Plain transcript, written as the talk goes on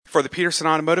For the Peterson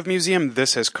Automotive Museum,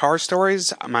 this is Car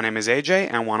Stories. My name is AJ,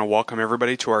 and I want to welcome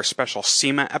everybody to our special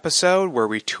SEMA episode where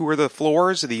we tour the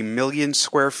floors, the million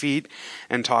square feet,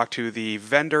 and talk to the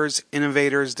vendors,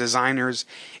 innovators, designers,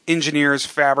 engineers,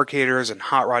 fabricators, and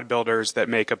hot rod builders that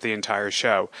make up the entire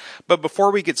show. But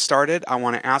before we get started, I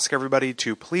want to ask everybody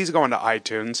to please go into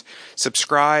iTunes,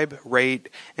 subscribe, rate,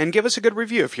 and give us a good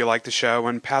review if you like the show,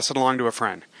 and pass it along to a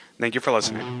friend. Thank you for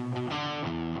listening.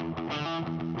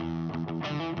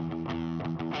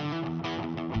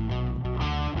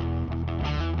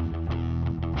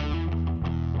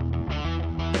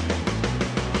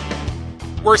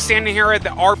 We're standing here at the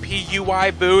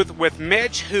RPUI booth with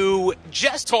Mitch, who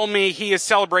just told me he is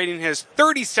celebrating his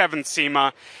 37th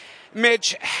SEMA.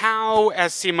 Mitch, how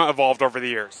has SEMA evolved over the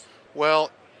years? Well,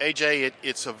 AJ,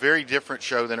 it's a very different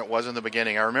show than it was in the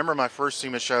beginning. I remember my first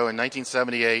SEMA show in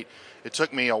 1978. It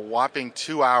took me a whopping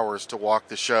 2 hours to walk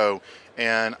the show,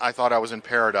 and I thought I was in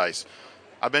paradise.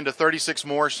 I've been to 36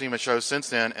 more SEMA shows since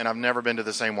then, and I've never been to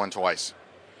the same one twice.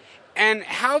 And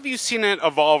how have you seen it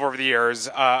evolve over the years,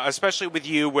 especially with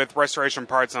you with Restoration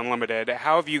Parts Unlimited?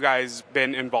 How have you guys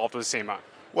been involved with SEMA?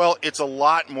 Well, it's a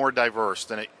lot more diverse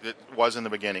than it was in the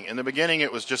beginning. In the beginning,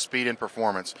 it was just speed and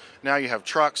performance. Now you have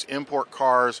trucks, import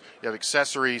cars, you have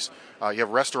accessories, you have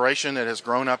restoration that has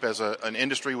grown up as an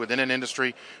industry within an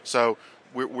industry. So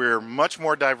we're much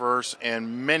more diverse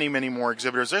and many, many more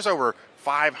exhibitors. There's over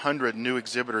 500 new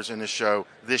exhibitors in this show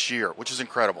this year, which is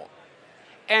incredible.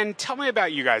 And tell me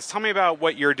about you guys. Tell me about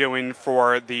what you're doing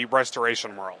for the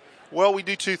restoration world. Well, we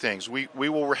do two things. We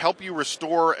will help you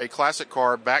restore a classic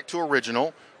car back to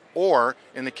original, or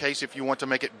in the case if you want to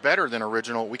make it better than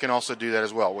original, we can also do that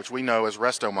as well, which we know as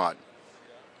RestoMod.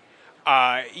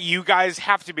 You guys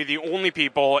have to be the only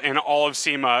people in all of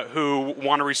SEMA who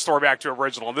want to restore back to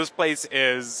original. This place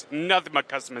is nothing but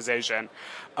customization.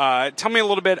 Tell me a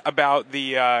little bit about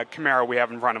the Camaro we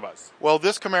have in front of us. Well,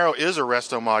 this Camaro is a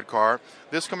RestoMod car.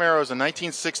 This Camaro is a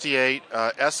 1968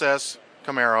 SS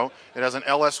Camaro. It has an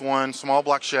LS1 small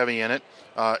block Chevy in it.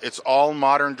 It's all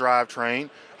modern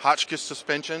drivetrain, Hotchkiss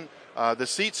suspension. The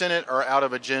seats in it are out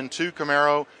of a Gen 2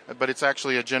 Camaro, but it's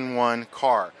actually a Gen 1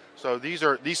 car. So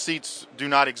these seats do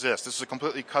not exist. This is a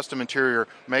completely custom interior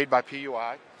made by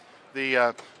PUI.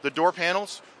 The door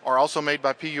panels are also made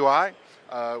by PUI.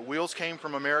 Wheels came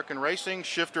from American Racing,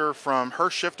 shifter from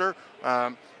Hirsch Shifter,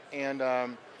 and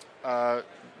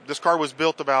this car was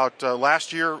built about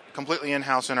last year completely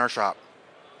in-house in our shop.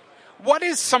 What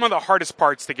is some of the hardest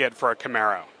parts to get for a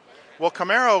Camaro? Well,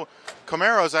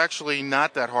 Camaro is actually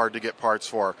not that hard to get parts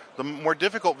for. The more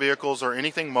difficult vehicles are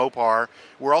anything Mopar.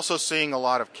 We're also seeing a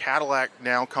lot of Cadillac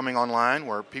now coming online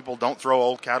where people don't throw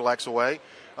old Cadillacs away.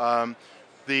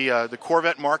 The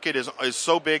Corvette market is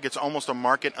so big it's almost a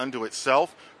market unto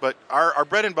itself. But our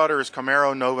bread and butter is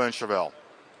Camaro, Nova, and Chevelle.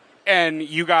 And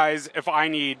you guys, if I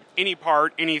need any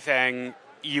part, anything,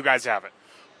 you guys have it.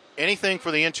 Anything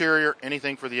for the interior,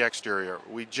 anything for the exterior.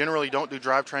 We generally don't do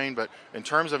drivetrain, but in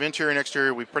terms of interior and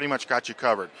exterior, we pretty much got you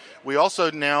covered. We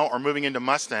also now are moving into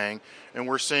Mustang, and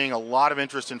we're seeing a lot of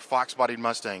interest in Fox-bodied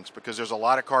Mustangs because there's a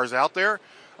lot of cars out there.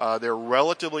 They're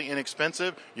relatively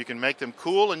inexpensive. You can make them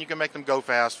cool, and you can make them go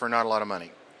fast for not a lot of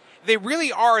money. They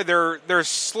really are. They're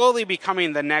slowly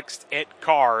becoming the next it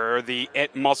car or the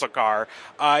it muscle car.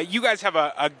 You guys have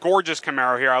a gorgeous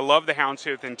Camaro here. I love the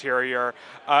houndstooth interior.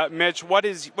 Mitch, what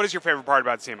is your favorite part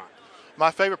about SEMA? My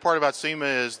favorite part about SEMA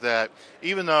is that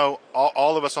even though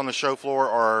all of us on the show floor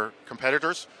are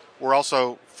competitors, we're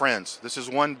also friends. This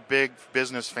is one big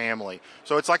business family.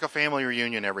 So it's like a family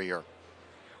reunion every year.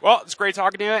 Well, it's great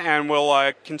talking to you, and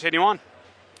we'll continue on.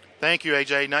 Thank you,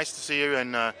 AJ. Nice to see you,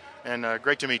 and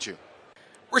great to meet you.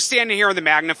 We're standing here in the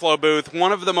MagnaFlow booth,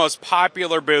 one of the most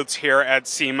popular booths here at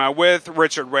SEMA, with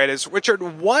Richard Reyes.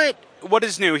 Richard, what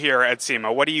is new here at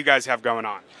SEMA? What do you guys have going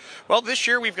on? Well, this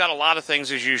year we've got a lot of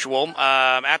things as usual.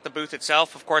 At the booth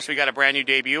itself, of course, we got a brand new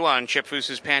debut on Chip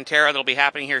Foose's Pantera that'll be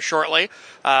happening here shortly.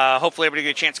 Hopefully everybody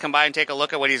get a chance to come by and take a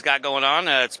look at what he's got going on.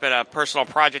 It's been a personal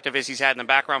project of his he's had in the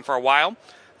background for a while.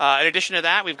 In addition to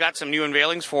that, we've got some new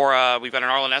unveilings for, we've got an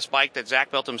Arlen S bike that Zach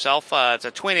built himself. It's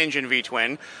a twin-engine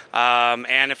V-twin.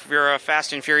 And if you're a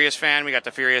Fast and Furious fan, we got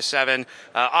the Furious 7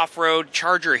 off-road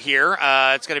Charger here.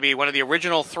 It's going to be one of the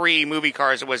original 3 movie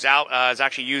cars that was out, is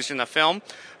actually used in the film.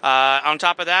 On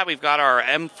top of that, we've got our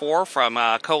M4 from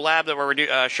Colab that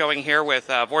we're showing here with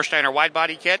Vorsteiner wide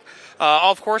body kit.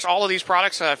 Of course, all of these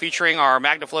products featuring our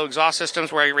MagnaFlow exhaust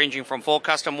systems, ranging from full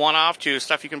custom one-off to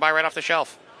stuff you can buy right off the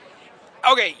shelf.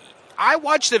 Okay, I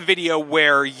watched a video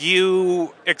where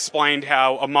you explained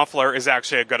how a muffler is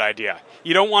actually a good idea.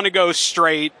 You don't want to go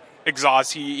straight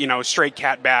exhaust, straight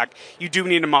cat back, you do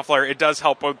need a muffler. It does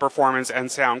help with performance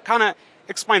and sound. Kind of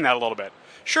explain that a little bit.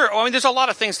 Sure. Well, I mean, there's a lot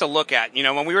of things to look at.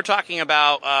 When we were talking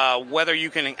about whether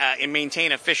you can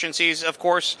maintain efficiencies, of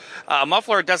course, a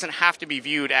muffler doesn't have to be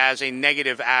viewed as a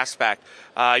negative aspect.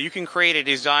 You can create a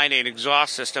design, an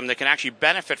exhaust system that can actually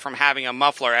benefit from having a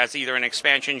muffler as either an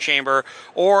expansion chamber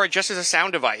or just as a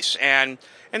sound device. And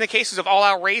in the cases of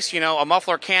all-out race, a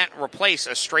muffler can't replace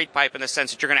a straight pipe in the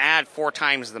sense that you're going to add 4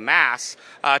 times the mass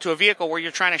to a vehicle where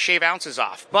you're trying to shave ounces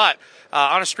off. But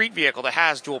on a street vehicle that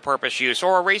has dual-purpose use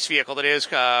or a race vehicle that is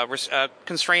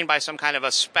constrained by some kind of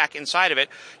a spec inside of it,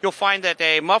 you'll find that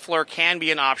a muffler can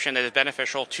be an option that is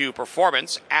beneficial to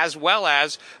performance as well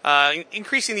as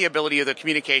increasing the ability of the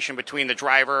communication between the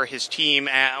driver, his team,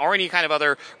 or any kind of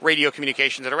other radio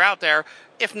communications that are out there.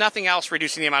 If nothing else,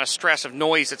 reducing the amount of stress of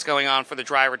noise that's going on for the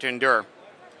driver to endure.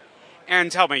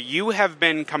 And tell me, you have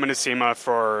been coming to SEMA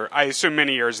for, I assume,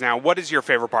 many years now. What is your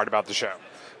favorite part about the show?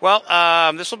 Well,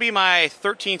 this will be my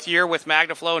 13th year with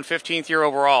MagnaFlow and 15th year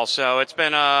overall, so it's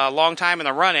been a long time in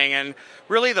the running, and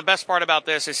really the best part about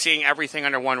this is seeing everything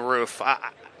under one roof.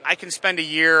 I can spend a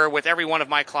year with every one of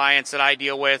my clients that I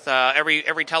deal with,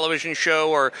 every television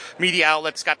show or media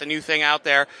outlet's got the new thing out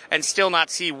there, and still not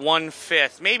see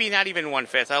 1/5, maybe not even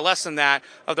 1/5, less than that,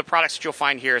 of the products that you'll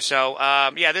find here. So,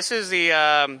 this is the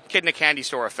kid in a candy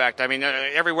store effect. I mean,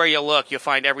 everywhere you look, you'll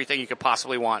find everything you could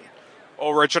possibly want.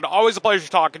 Well, Richard, always a pleasure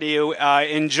talking to you.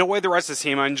 Enjoy the rest of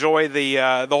SEMA. Enjoy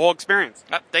the whole experience.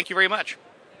 Thank you very much.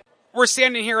 We're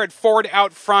standing here at Ford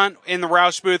out front in the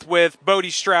Roush booth with Bodie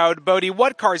Stroud. Bodie,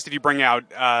 what cars did you bring out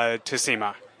to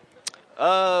SEMA?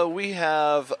 We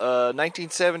have a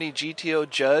 1970 GTO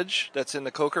Judge that's in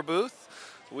the Coker booth.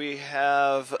 We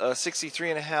have a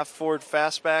 63.5 Ford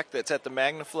Fastback that's at the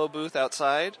MagnaFlow booth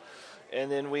outside.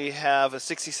 And then we have a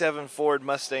 67 Ford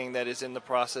Mustang that is in the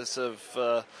process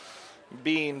of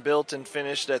being built and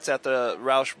finished that's at the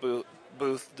Roush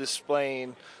booth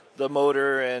displaying the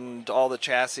motor and all the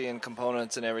chassis and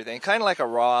components and everything. Kind of like a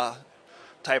raw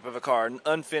type of a car,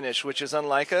 unfinished, which is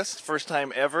unlike us. First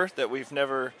time ever that we've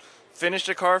never finished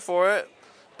a car for it.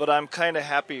 But I'm kind of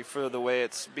happy for the way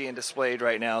it's being displayed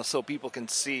right now so people can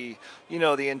see,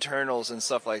 the internals and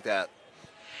stuff like that.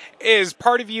 Is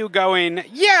part of you going,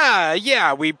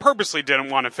 yeah, we purposely didn't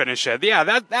want to finish it. Yeah,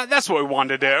 that's what we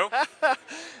wanted to do.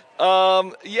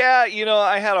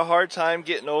 I had a hard time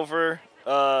getting over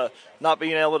not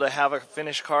being able to have a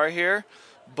finished car here,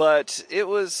 but it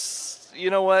was,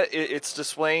 it's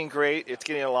displaying great. It's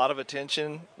getting a lot of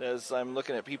attention as I'm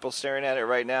looking at people staring at it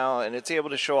right now, and it's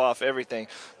able to show off everything,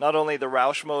 not only the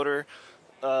Roush motor,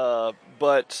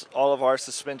 but all of our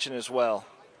suspension as well.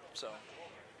 So.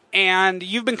 And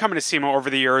you've been coming to SEMA over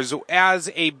the years.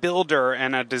 As a builder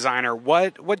and a designer,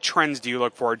 what trends do you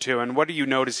look forward to, and what are you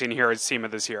noticing here at SEMA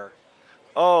this year?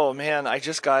 Oh, man, I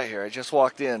just got here. I just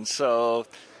walked in. So,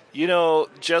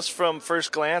 just from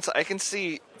first glance, I can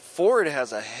see Ford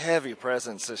has a heavy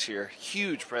presence this year,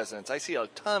 huge presence. I see a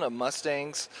ton of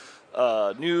Mustangs,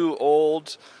 new,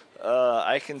 old.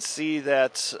 I can see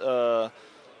that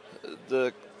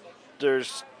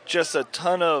there's just a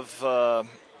ton of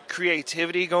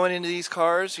creativity going into these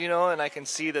cars, and I can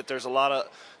see that there's a lot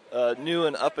of new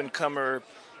and up-and-comer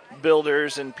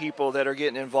builders and people that are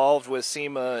getting involved with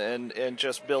SEMA and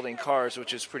just building cars,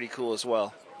 which is pretty cool as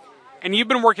well. And you've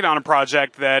been working on a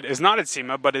project that is not at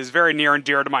SEMA, but is very near and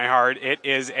dear to my heart. It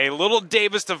is a little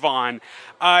Davis Devon.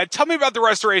 Tell me about the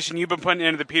restoration you've been putting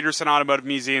into the Peterson Automotive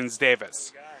Museum's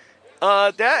Davis.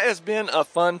 That has been a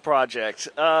fun project.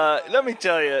 Let me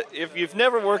tell you, if you've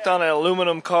never worked on an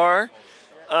aluminum car,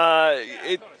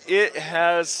 it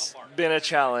has been a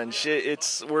challenge.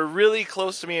 We're really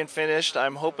close to being finished.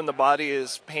 I'm hoping the body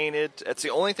is painted. It's the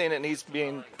only thing that needs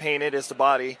being painted is the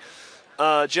body.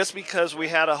 Just because we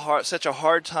had such a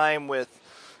hard time with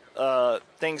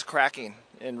things cracking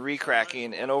and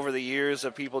re-cracking, and over the years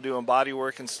of people doing body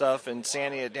work and stuff and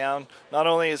sanding it down, not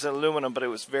only is it aluminum, but it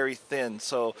was very thin.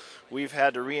 So we've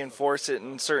had to reinforce it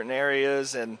in certain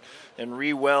areas and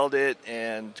re-weld it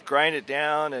and grind it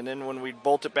down, and then when we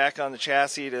bolt it back on the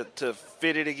chassis to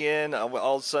fit it again,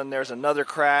 all of a sudden there's another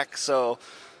crack. So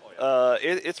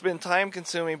it's been time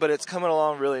consuming, but it's coming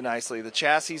along really nicely. The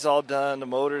chassis is all done, the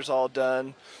motor's all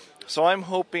done. So I'm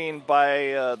hoping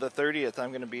by the 30th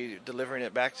I'm going to be delivering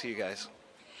it back to you guys.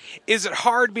 Is it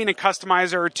hard being a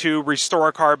customizer to restore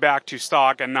a car back to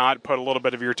stock and not put a little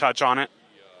bit of your touch on it?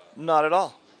 Not at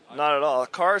all. Not at all. A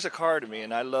car is a car to me,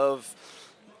 and I love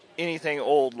anything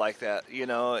old like that,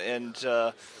 and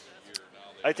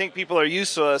I think people are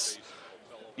used to us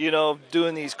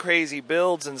doing these crazy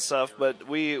builds and stuff, but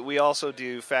we also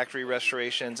do factory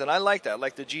restorations, and I like that.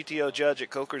 Like the GTO Judge at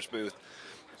Coker's booth,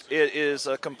 it is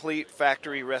a complete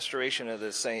factory restoration of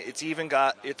this thing. It's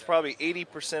probably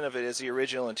 80% of it is the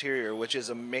original interior, which is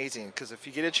amazing, because if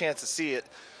you get a chance to see it,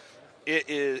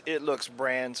 it looks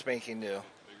brand spanking new.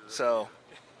 So,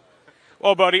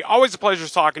 well, buddy, always a pleasure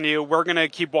talking to you. We're going to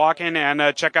keep walking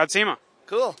and check out SEMA.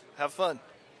 Cool. Have fun.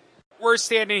 We're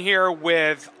standing here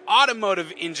with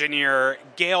automotive engineer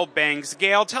Gail Banks.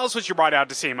 Gail, tell us what you brought out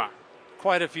to SEMA.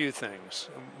 Quite a few things.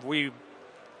 We,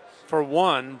 for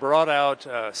one, brought out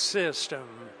a system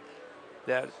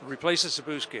that replaces the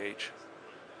boost gauge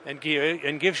and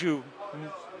gives you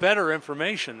better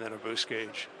information than a boost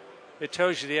gauge. It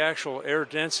tells you the actual air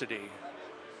density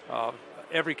of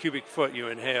every cubic foot you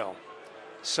inhale.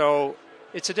 So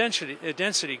it's a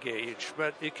density gauge,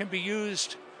 but it can be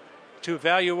used to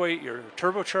evaluate your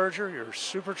turbocharger, your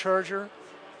supercharger,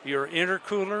 your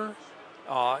intercooler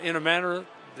in a manner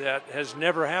that has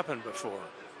never happened before.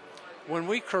 When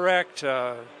we correct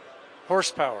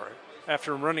horsepower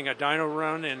after running a dyno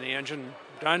run in the engine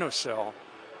dyno cell,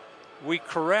 we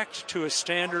correct to a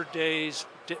standard day's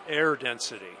air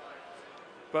density.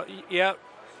 But yet,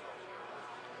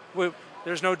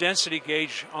 there's no density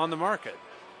gauge on the market.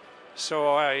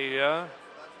 So I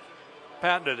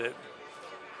patented it,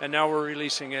 and now we're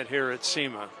releasing it here at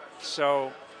SEMA.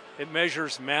 So it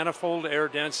measures manifold air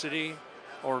density,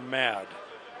 or MAD.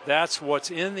 That's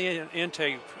what's in the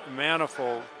intake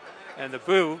manifold, and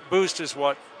the boost is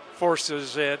what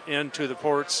forces it into the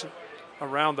ports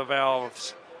around the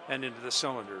valves and into the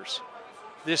cylinders.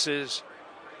 This is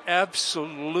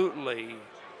absolutely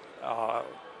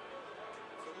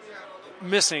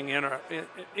missing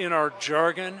in our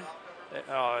jargon.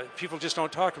 People just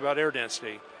don't talk about air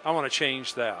density. I want to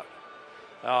change that.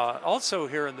 Also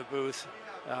here in the booth,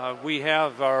 we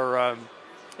have our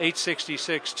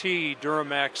 866T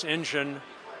Duramax engine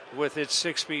with its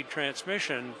 6-speed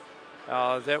transmission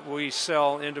that we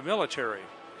sell into military.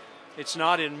 It's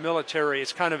not in military,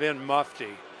 it's kind of in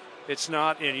mufti. It's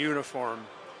not in uniform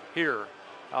here.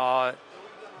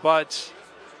 But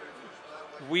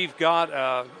we've got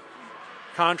a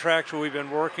contract we've been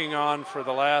working on for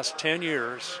the last 10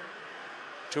 years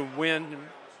to win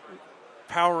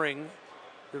powering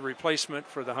the replacement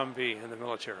for the Humvee in the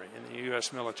military, in the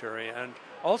U.S. military, and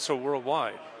also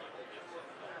worldwide.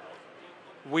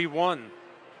 We won.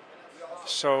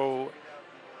 So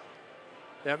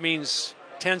that means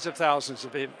tens of thousands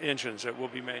of engines that we'll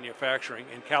be manufacturing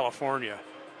in California.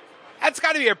 That's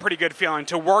got to be a pretty good feeling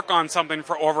to work on something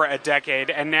for over a decade,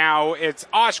 and now it's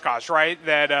Oshkosh, right,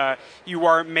 that you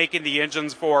are making the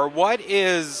engines for. What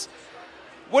is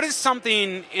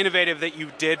something innovative that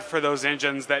you did for those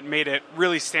engines that made it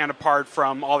really stand apart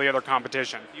from all the other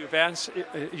competition? You've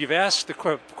asked the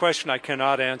question I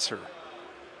cannot answer.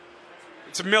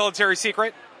 It's a military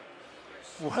secret?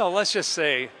 Well, let's just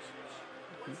say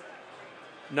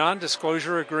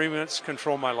non-disclosure agreements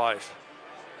control my life.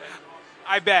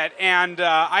 I bet. And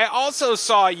I also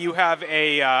saw you have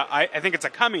I think it's a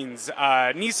Cummins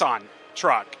Nissan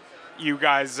truck you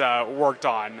guys worked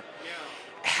on.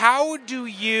 How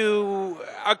do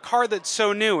a car that's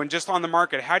so new and just on the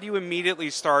market, how do you immediately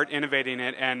start innovating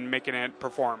it and making it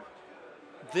perform?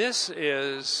 This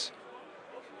is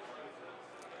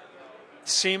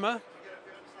SEMA,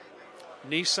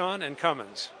 Nissan, and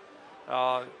Cummins.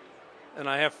 And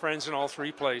I have friends in all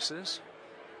three places.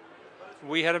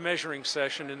 We had a measuring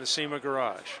session in the SEMA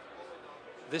garage.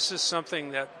 This is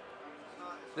something that,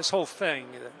 this whole thing,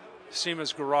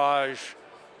 SEMA's garage,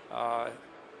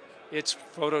 its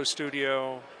photo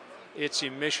studio, its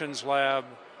emissions lab,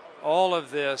 all of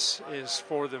this is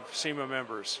for the SEMA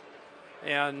members.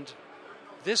 And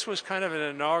this was kind of an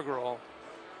inaugural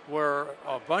where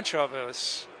a bunch of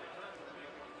us,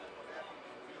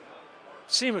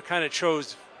 SEMA kind of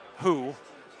chose who,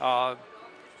 got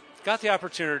the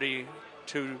opportunity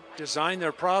to design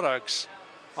their products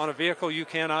on a vehicle you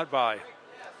cannot buy.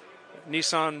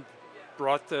 Nissan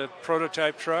brought the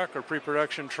prototype truck or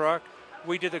pre-production truck.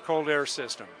 We did the cold air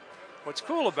system. What's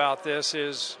cool about this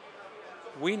is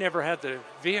we never had the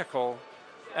vehicle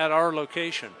at our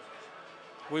location.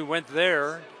 We went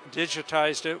there,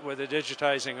 digitized it with a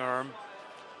digitizing arm,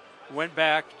 went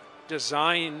back,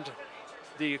 designed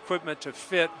the equipment to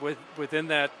fit within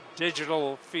that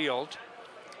digital field,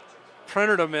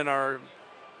 printed them in our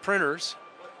printers,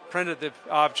 printed the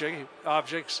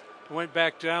objects, went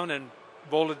back down and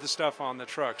bolted the stuff on the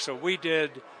truck. So we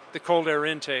did the cold air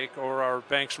intake, or our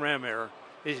Banks Ram Air.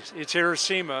 It's here at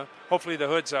SEMA. Hopefully the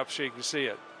hood's up so you can see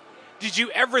it. Did you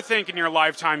ever think in your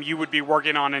lifetime you would be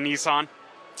working on a Nissan?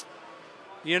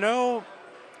 You know,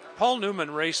 Paul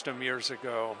Newman raced him years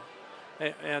ago,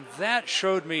 and that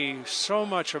showed me so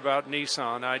much about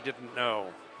Nissan I didn't know,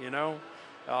 you know.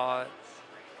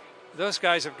 Those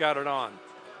guys have got it on.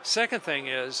 Second thing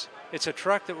is, it's a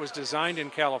truck that was designed in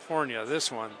California,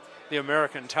 this one, the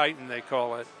American Titan they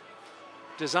call it.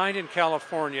 Designed in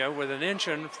California with an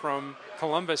engine from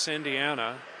Columbus,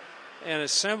 Indiana, and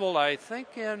assembled, I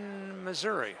think, in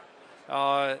Missouri.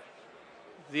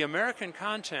 The American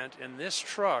content in this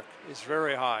truck is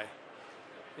very high.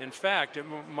 In fact, it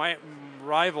might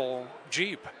rival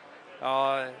Jeep,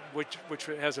 which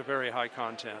has a very high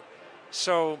content.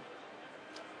 So,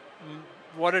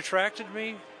 what attracted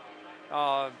me?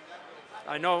 I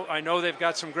know they've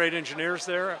got some great engineers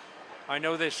there. I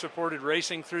know they've supported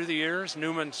racing through the years.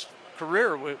 Newman's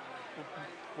career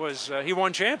was he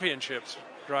won championships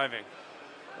driving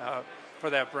for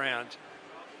that brand.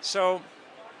 So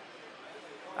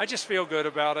I just feel good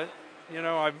about it. You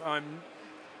know, I'm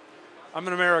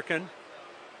an American.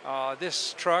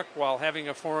 This truck, while having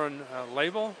a foreign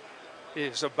label,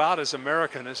 is about as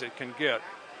American as it can get.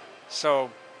 So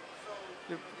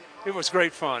it was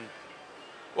great fun.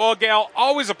 Well, Gail,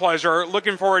 always a pleasure.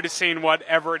 Looking forward to seeing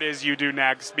whatever it is you do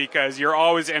next, because you're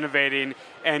always innovating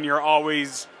and you're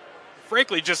always,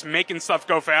 frankly, just making stuff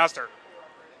go faster.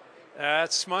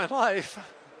 That's my life.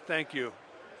 Thank you.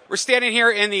 We're standing here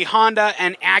in the Honda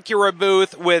and Acura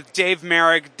booth with Dave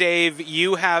Merrick. Dave,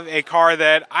 you have a car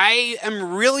that I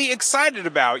am really excited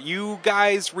about. You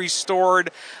guys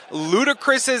restored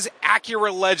Ludacris's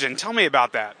Acura Legend. Tell me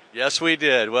about that. Yes, we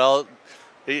did. Well,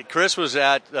 Chris was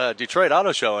at Detroit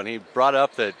Auto Show, and he brought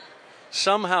up that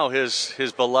somehow his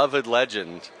beloved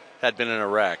Legend had been in a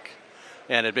wreck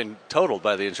and had been totaled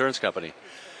by the insurance company.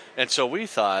 And so we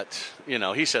thought, you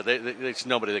know, he said there's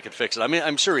nobody that could fix it. I mean,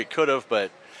 I'm sure he could have, but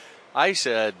I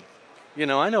said, you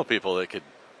know, I know people that could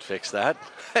fix that.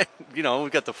 You know,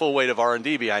 we've got the full weight of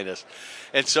R&D behind us.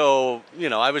 And so, you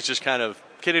know, I was just kind of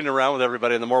kidding around with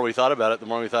everybody, and the more we thought about it, the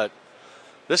more we thought,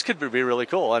 this could be really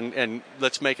cool, and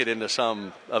let's make it into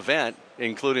some event,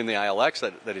 including the ILX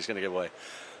that he's going to give away.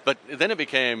 But then it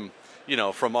became, you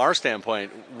know, from our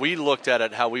standpoint, we looked at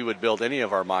it how we would build any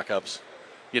of our mock-ups.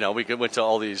 You know, we went to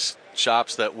all these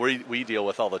shops that we deal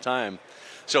with all the time.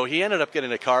 So he ended up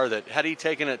getting a car that, had he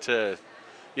taken it to,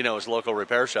 you know, his local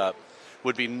repair shop,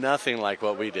 would be nothing like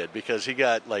what we did, because he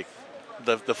got, like,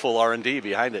 the full R&D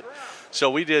behind it. So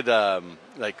we did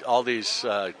like all these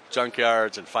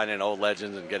junkyards and finding old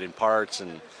Legends and getting parts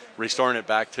and restoring it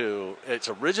back to its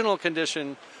original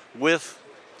condition with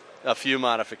a few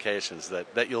modifications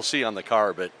that you'll see on the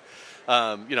car. But,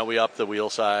 you know, we upped the wheel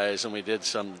size and we did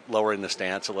some lowering the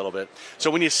stance a little bit.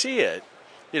 So when you see it,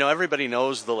 you know, everybody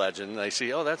knows the Legend. They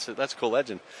see, oh, that's a cool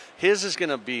Legend. His is going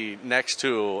to be next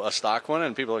to a stock one,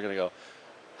 and people are going to go,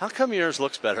 how come yours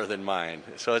looks better than mine?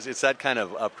 So it's that kind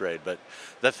of upgrade. But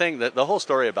the whole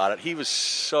story about it, he was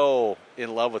so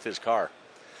in love with his car.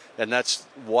 And that's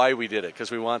why we did it, because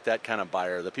we want that kind of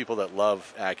buyer, the people that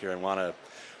love Acura and want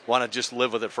to just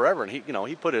live with it forever. And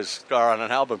he put his car on an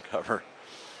album cover.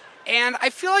 And I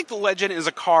feel like the Legend is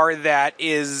a car that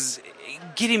is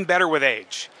getting better with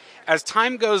age. As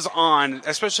time goes on,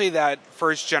 especially that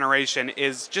first generation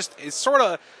is sort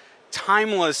of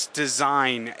timeless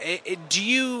design. Do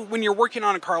you, when you're working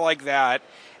on a car like that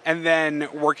and then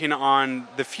working on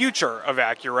the future of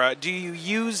Acura, do you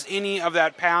use any of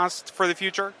that past for the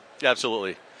future?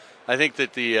 Absolutely. I think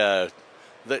that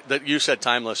that you said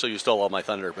timeless, so you stole all my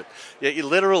thunder. But you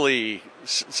literally,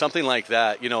 something like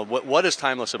that, you know, what is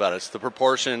timeless about it? It's the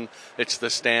proportion, it's the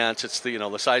stance, it's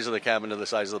the size of the cabin to the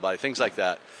size of the body, things like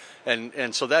that.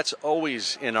 And so that's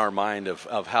always in our mind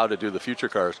of how to do the future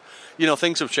cars. You know,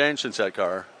 things have changed since that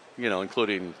car, you know,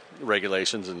 including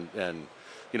regulations and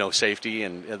you know, safety.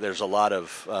 And there's a lot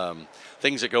of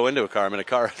things that go into a car. I mean, a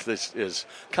car is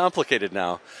complicated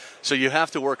now. So you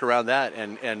have to work around that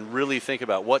and really think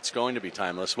about what's going to be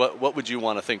timeless. What would you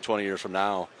want to think 20 years from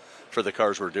now for the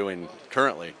cars we're doing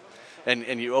currently?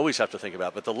 And you always have to think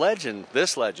about it. But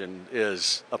this Legend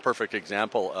is a perfect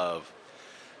example of,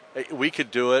 we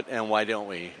could do it, and why don't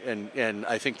we? And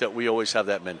I think that we always have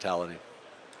that mentality.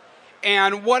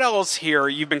 And what else here?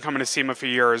 You've been coming to SEMA for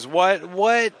years.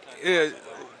 What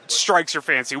strikes your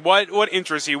fancy? What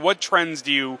interests you? What trends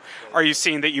are you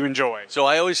seeing that you enjoy? So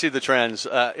I always see the trends.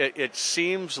 It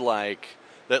seems like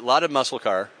that a lot of muscle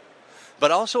car,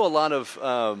 but also a lot of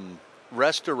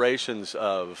restorations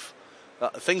of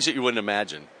things that you wouldn't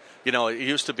imagine. You know, it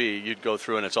used to be you'd go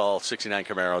through and it's all 69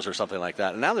 Camaros or something like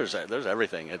that, and now there's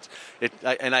everything.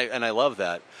 I love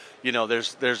that. You know,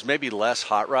 there's maybe less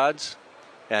hot rods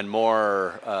and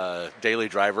more daily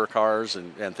driver cars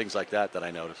and things like that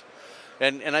I notice.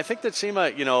 And I think that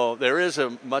SEMA, there is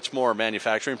a much more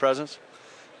manufacturing presence,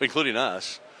 including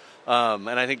us. And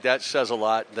I think that says a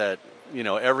lot that,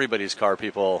 everybody's car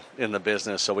people in the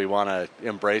business, so we want to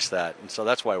embrace that. And so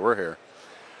that's why we're here.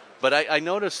 But I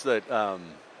noticed that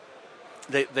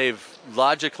they've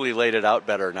logically laid it out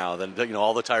better now than,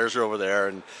 all the tires are over there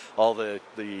and all the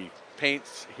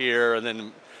paint's here and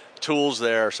then tools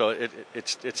there. So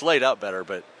it's laid out better,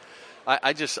 but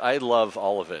I love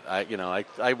all of it.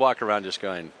 I walk around just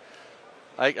going,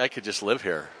 I could just live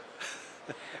here.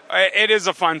 It is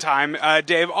a fun time.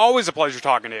 Dave, always a pleasure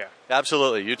talking to you.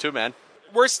 Absolutely. You too, man.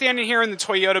 We're standing here in the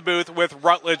Toyota booth with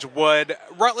Rutledge Wood.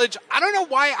 Rutledge, I don't know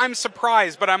why I'm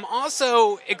surprised, but I'm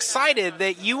also excited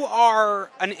that you are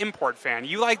an import fan.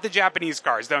 You like the Japanese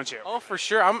cars, don't you? Oh, for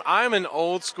sure. I'm an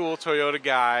old school Toyota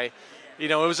guy.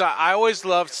 I always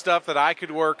loved stuff that I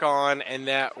could work on and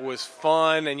that was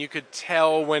fun, and you could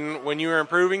tell when you were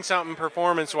improving something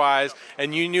performance-wise,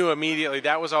 and you knew immediately.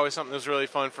 That was always something that was really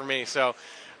fun for me. So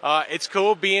it's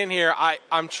cool being here.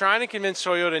 I'm trying to convince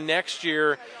Toyota next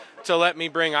year to let me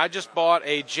bring. I just bought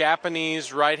a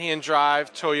Japanese right-hand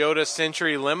drive Toyota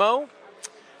Century limo,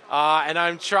 and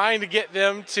I'm trying to get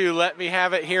them to let me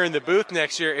have it here in the booth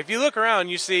next year. If you look around,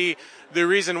 you see the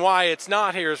reason why it's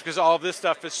not here is because all of this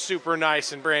stuff is super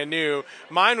nice and brand new.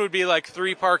 Mine would be like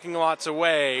 3 parking lots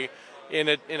away in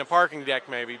a parking deck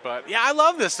maybe. But yeah, I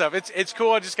love this stuff. It's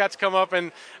cool. I just got to come up,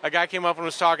 and a guy came up and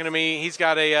was talking to me. He's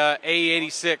got a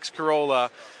A86 Corolla,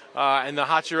 and the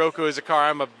Hachiroku is a car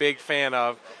I'm a big fan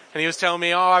of. And he was telling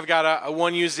me, I've got a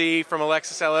 1UZ from a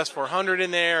Lexus LS 400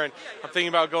 in there, and I'm thinking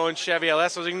about going Chevy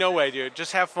LS. I was like, no way, dude.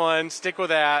 Just have fun. Stick with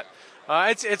that.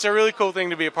 It's a really cool thing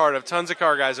to be a part of. Tons of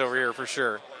car guys over here for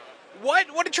sure.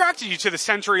 What attracted you to the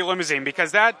Century limousine?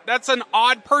 Because that's an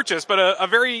odd purchase, but a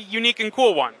very unique and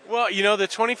cool one. Well, the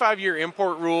 25-year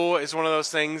import rule is one of those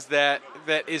things that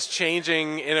is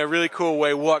changing in a really cool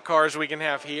way what cars we can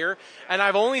have here. And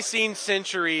I've only seen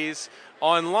Centuries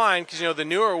online because, the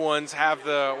newer ones have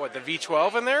the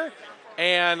V12 in there.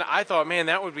 And I thought, man,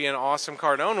 that would be an awesome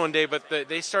car to own one day. But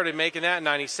they started making that in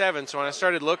 97. So when I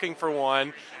started looking for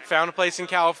one, found a place in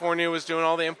California, was doing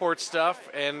all the import stuff,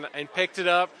 and picked it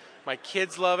up. My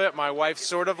kids love it. My wife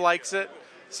sort of likes it.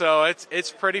 So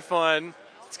it's pretty fun.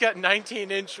 It's got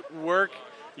 19-inch work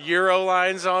Euro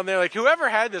lines on there. Like, whoever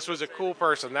had this was a cool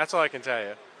person. That's all I can tell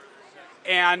you.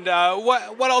 And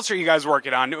what else are you guys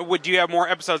working on? Do you have more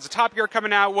episodes of Top Gear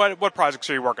coming out? What projects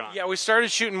are you working on? Yeah, we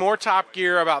started shooting more Top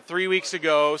Gear about 3 weeks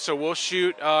ago, so we'll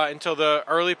shoot until the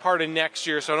early part of next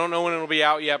year. So I don't know when it'll be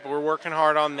out yet, but we're working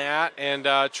hard on that and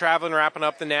wrapping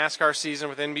up the NASCAR season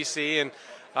with NBC,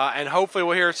 and hopefully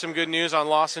we'll hear some good news on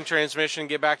Lost in Transmission and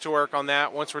get back to work on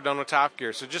that once we're done with Top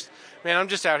Gear. So I'm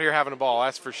just out here having a ball,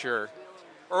 that's for sure.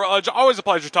 Always a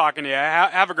pleasure talking to you.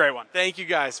 Have a great one. Thank you,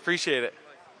 guys. Appreciate it.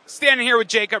 Standing here with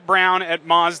Jacob Brown at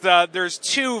Mazda. There's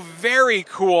 2 very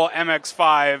cool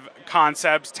MX-5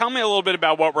 concepts. Tell me a little bit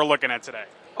about what we're looking at today.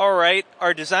 All right.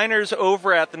 Our designers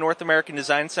over at the North American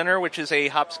Design Center, which is a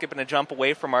hop, skip, and a jump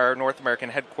away from our North American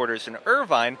headquarters in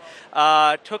Irvine,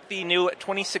 took the new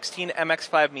 2016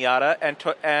 MX-5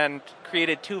 Miata and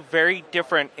created 2 very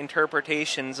different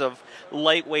interpretations of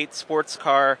lightweight sports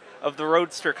car, of the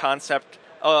Roadster concept,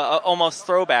 almost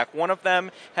throwback. One of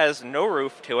them has no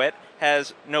roof to it,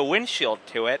 has no windshield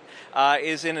to it,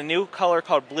 is in a new color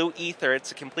called Blue Ether.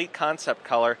 It's a complete concept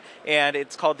color, and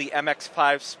it's called the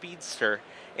MX-5 Speedster.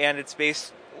 And it's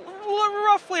based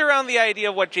roughly around the idea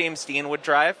of what James Dean would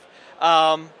drive.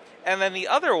 And then the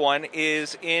other one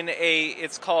is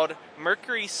it's called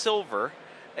Mercury Silver,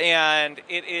 and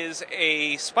it is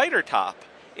a spider top.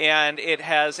 And it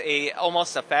has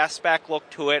almost a fastback look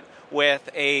to it with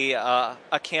a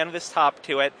canvas top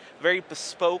to it, very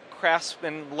bespoke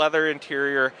craftsman leather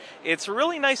interior. It's a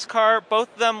really nice car.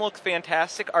 Both of them look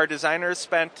fantastic. Our designers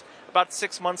spent about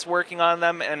 6 months working on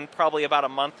them and probably about a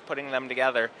month putting them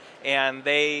together. And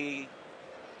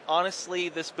honestly,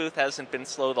 this booth hasn't been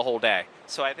slow the whole day.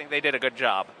 So I think they did a good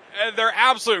job. They're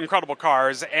absolute incredible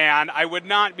cars, and I would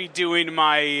not be doing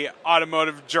my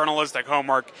automotive journalistic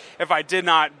homework if I did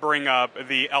not bring up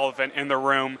the elephant in the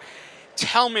room.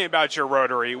 Tell me about your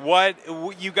rotary. What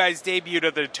you guys debuted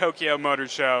at the Tokyo Motor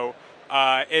Show.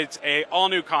 It's a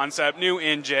all-new concept, new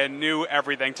engine, new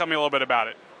everything. Tell me a little bit about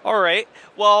it. All right.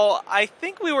 Well, I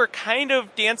think we were kind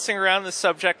of dancing around the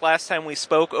subject last time we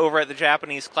spoke over at the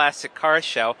Japanese Classic Car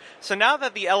Show. So now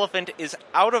that the elephant is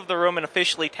out of the room and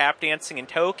officially tap dancing in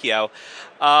Tokyo,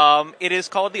 it is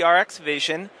called the RX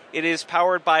Vision. It is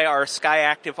powered by our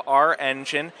SkyActiv R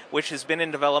engine, which has been in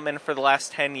development for the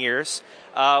last 10 years.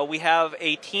 We have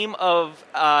a team of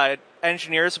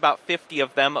engineers, about 50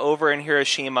 of them, over in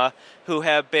Hiroshima, who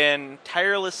have been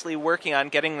tirelessly working on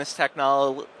getting this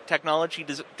technology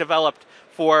developed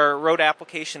for road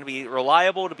application to be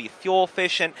reliable, to be fuel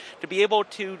efficient, to be able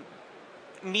to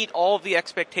meet all of the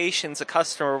expectations a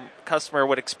customer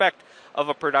would expect of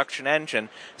a production engine.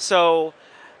 So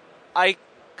I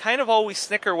kind of always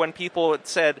snicker when people had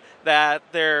said that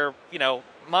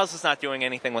Mazda's not doing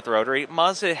anything with rotary.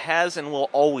 Mazda has and will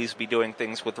always be doing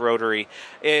things with rotary.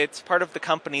 It's part of the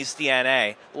company's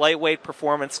DNA. Lightweight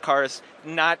performance cars,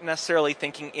 not necessarily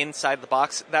thinking inside the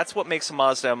box. That's what makes a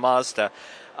Mazda.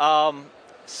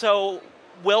 So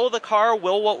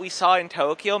will what we saw in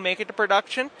Tokyo make it to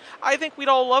production? I think we'd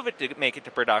all love it to make it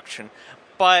to production.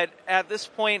 But at this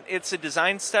point, it's a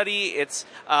design study. It's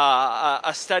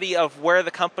a study of where the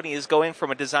company is going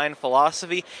from a design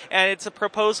philosophy. And it's a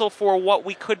proposal for what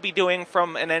we could be doing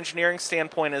from an engineering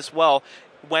standpoint as well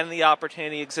when the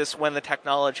opportunity exists, when the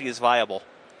technology is viable.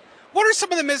 What are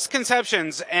some of the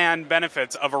misconceptions and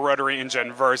benefits of a rotary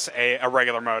engine versus a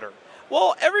regular motor?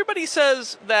 Well, everybody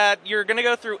says that you're going to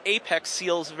go through apex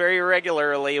seals very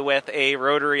regularly with a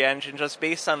rotary engine just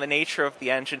based on the nature of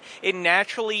the engine. It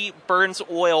naturally burns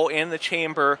oil in the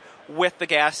chamber with the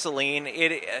gasoline.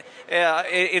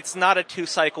 It's not a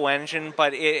two-cycle engine,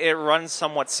 but it runs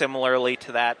somewhat similarly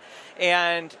to that.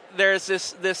 And there's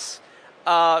this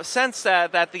sense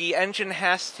that the engine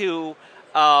has to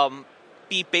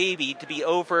be babied, to be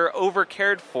over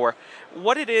cared for.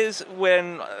 What it is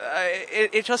when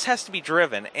it just has to be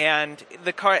driven, and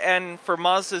the car, and for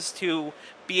Mazdas to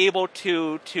be able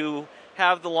to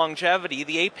have the longevity,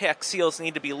 the apex seals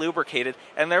need to be lubricated,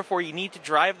 and therefore you need to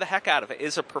drive the heck out of it. It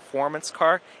is a performance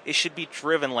car. It should be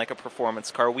driven like a performance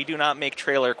car. We do not make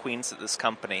trailer queens at this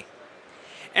company.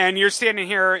 And you're standing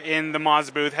here in the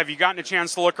Mazda booth. Have you gotten a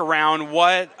chance to look around?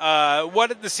 What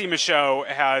at the SEMA Show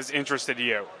has interested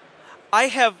you? I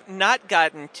have not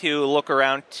gotten to look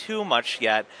around too much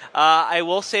yet. I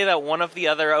will say that one of the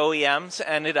other OEMs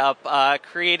ended up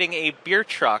creating a beer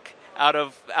truck out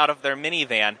of their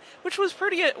minivan, which was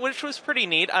pretty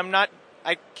neat.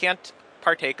 I can't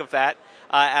partake of that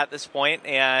at this point,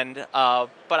 but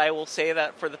I will say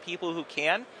that for the people who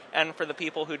can and for the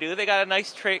people who do, they got a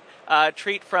nice treat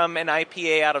from an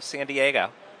IPA out of San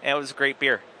Diego, and it was a great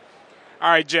beer. All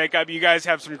right, Jacob, you guys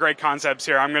have some great concepts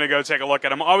here. I'm going to go take a look at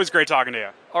them. Always great talking to you.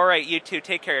 All right, you too.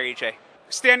 Take care, EJ.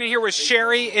 Standing here with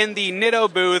Sherry in the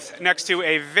Nitto booth next to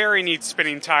a very neat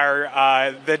spinning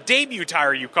tire, the debut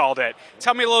tire you called it.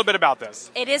 Tell me a little bit about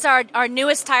this. It is our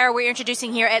newest tire we're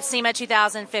introducing here at SEMA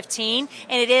 2015,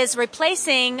 and it is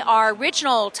replacing our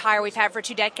original tire we've had for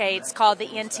 2 decades called the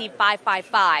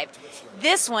NT555.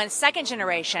 This one, second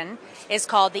generation, is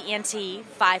called the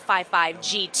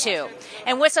NT555G2.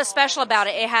 And what's so special about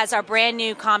it, it has our brand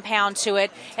new compound to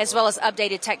it as well as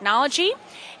updated technology.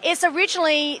 It's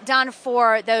originally done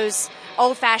for those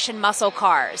old-fashioned muscle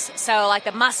cars, so like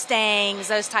the Mustangs,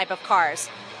 those type of cars.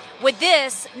 With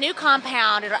this new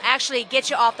compound, it'll actually get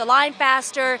you off the line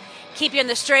faster, keep you in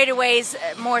the straightaways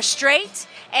more straight,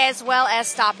 as well as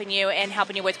stopping you and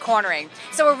helping you with cornering.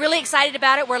 So we're really excited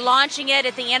about it. We're launching it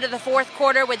at the end of the fourth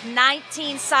quarter with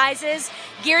 19 sizes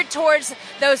geared towards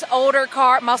those older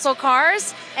muscle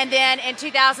cars. And then in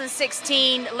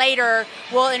 2016, later,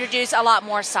 we'll introduce a lot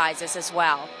more sizes as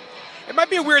well. It might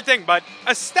be a weird thing, but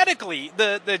aesthetically,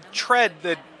 the tread,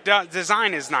 the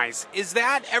design is nice. Is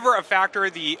that ever a factor,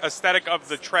 the aesthetic of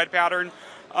the tread pattern,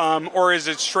 or is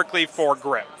it strictly for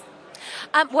grip?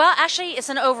 Well, actually, it's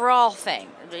an overall thing.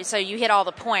 So you hit all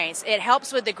the points. It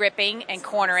helps with the gripping and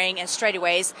cornering and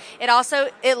straightaways.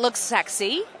 It looks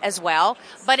sexy as well,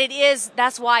 but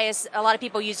that's why a lot of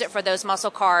people use it for those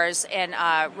muscle cars and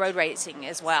road racing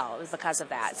as well because of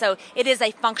that. So it is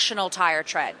a functional tire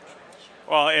tread.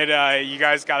 Well, you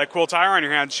guys got a cool tire on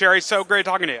your hands. Sherry, so great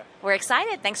talking to you. We're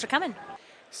excited. Thanks for coming.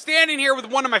 Standing here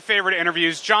with one of my favorite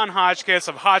interviews, John Hotchkiss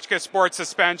of Hotchkiss Sports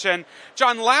Suspension.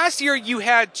 John, last year you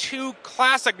had 2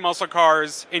 classic muscle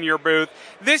cars in your booth.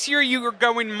 This year you were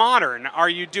going modern. Are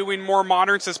you doing more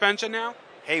modern suspension now?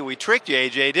 Hey, we tricked you,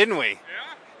 AJ, didn't we?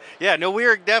 Yeah, no, we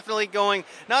are definitely going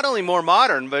not only more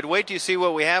modern, but wait till you see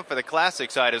what we have for the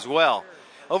classic side as well.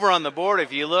 Over on the board,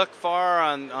 if you look far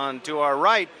on to our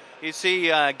right, you see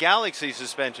Galaxy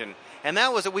suspension. And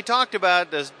that was, we talked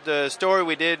about the story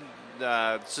we did,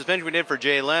 suspension we did for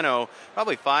Jay Leno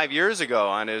probably 5 years ago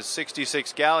on his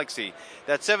 66 Galaxy.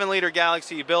 That 7-liter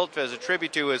Galaxy he built as a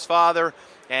tribute to his father,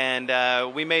 and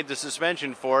we made the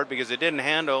suspension for it because it didn't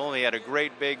handle. He had a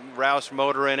great big Roush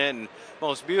motor in it and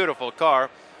most beautiful car.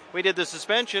 We did the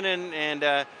suspension,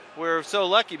 and we're so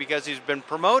lucky because he's been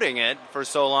promoting it for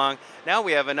so long. Now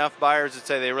we have enough buyers that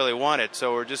say they really want it,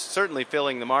 so we're just certainly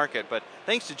filling the market. But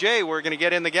thanks to Jay, we're going to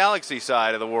get in the Galaxy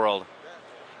side of the world.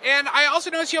 And I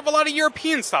also noticed you have a lot of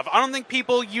European stuff. I don't think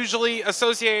people usually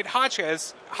associate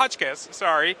Hotchkiss.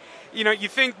 You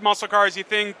think muscle cars, you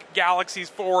think Galaxies,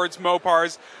 Fords,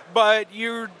 Mopars, but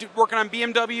you're working on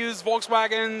BMWs,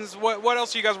 Volkswagens. What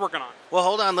else are you guys working on? Well,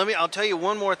 hold on. I'll tell you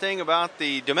one more thing about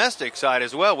the domestic side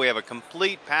as well. We have a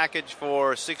complete package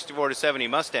for 64 to 70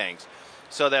 Mustangs.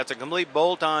 So that's a complete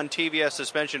bolt-on TVS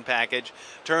suspension package,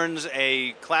 turns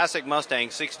a classic Mustang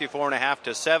 64.5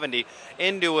 to 70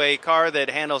 into a car that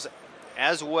handles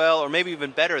as well or maybe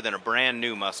even better than a brand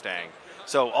new Mustang.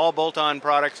 So all bolt-on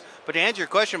products. But to answer your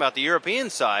question about the European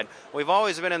side, we've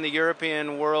always been in the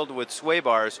European world with sway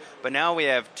bars, but now we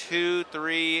have 2,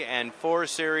 3, and 4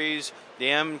 series, the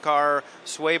M-Car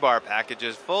sway bar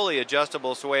packages, fully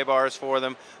adjustable sway bars for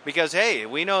them, because, hey,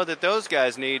 we know that those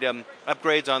guys need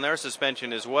upgrades on their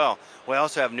suspension as well. We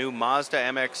also have new Mazda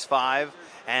MX-5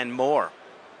 and more.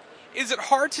 Is it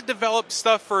hard to develop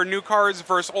stuff for new cars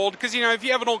versus old? Because, if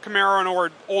you have an old Camaro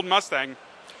or old Mustang,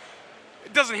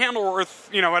 it doesn't handle worth,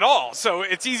 at all. So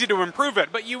it's easy to improve it.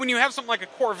 But when you have something like a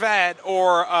Corvette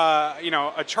or,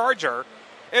 a Charger,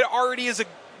 it already is a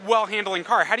well-handling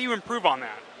car. How do you improve on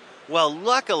that? Well,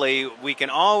 luckily, we can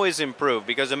always improve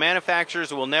because the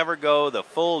manufacturers will never go the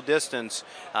full distance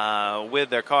with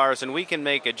their cars, and we can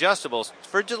make adjustables.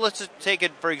 Let's just take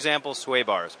it, for example, sway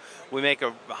bars. We make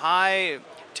a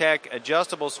high-tech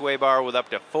adjustable sway bar with up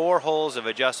to 4 holes of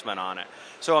adjustment on it.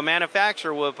 So a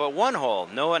manufacturer will put 1 hole,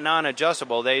 no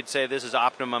non-adjustable. They'd say this is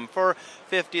optimum for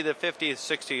 50 to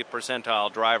 60th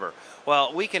percentile driver.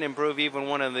 Well, we can improve even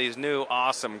one of these new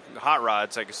awesome hot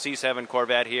rods like a C7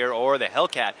 Corvette here or the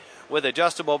Hellcat with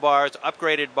adjustable bars,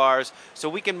 upgraded bars, so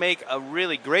we can make a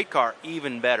really great car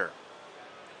even better.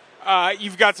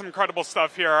 You've got some incredible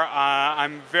stuff here.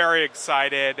 I'm very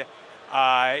excited.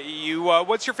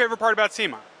 What's your favorite part about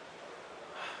SEMA?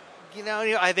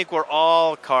 I think we're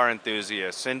all car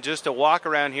enthusiasts, and just to walk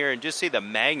around here and just see the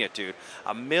magnitude,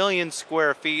 1 million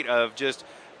square feet of just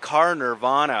car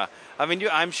nirvana. I mean,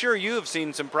 I'm sure you have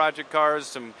seen some project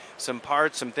cars, some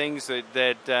parts, some things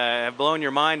that have blown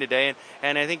your mind today,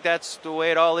 and I think that's the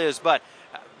way it all is. But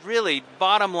really,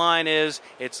 bottom line is,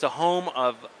 it's the home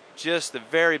of just the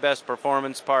very best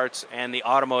performance parts and the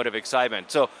automotive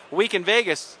excitement. So, week in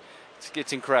Vegas,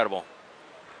 it's incredible.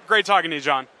 Great talking to you,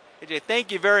 John. AJ,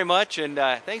 thank you very much, and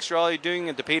thanks for all you're doing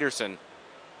at the Peterson.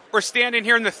 We're standing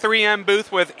here in the 3M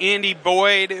booth with Andy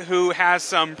Boyd, who has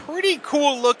some pretty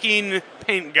cool-looking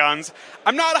paint guns.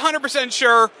 I'm not 100%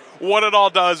 sure what it all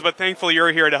does, but thankfully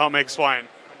you're here to help me explain.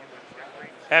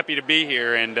 Happy to be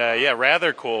here, and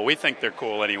rather cool. We think they're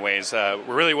cool anyways.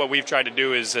 Really what we've tried to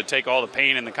do is take all the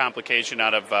pain and the complication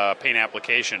out of paint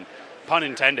application, pun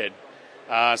intended.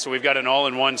 So we've got an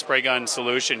all-in-one spray gun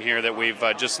solution here that we've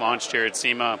just launched here at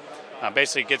SEMA.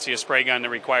 Basically gets you a spray gun that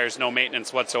requires no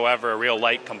maintenance whatsoever, a real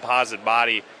light composite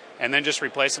body, and then just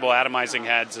replaceable atomizing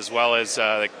heads as well as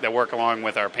that work along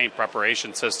with our paint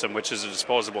preparation system, which is a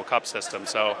disposable cup system.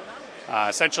 So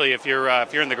essentially, if you're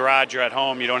in the garage, you're at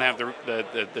home, you don't have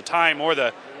the time or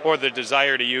the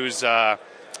desire to use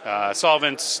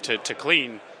solvents to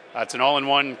clean. It's an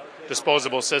all-in-one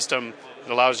disposable system. It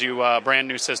allows you a brand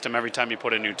new system every time you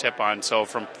put a new tip on. So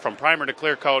from primer to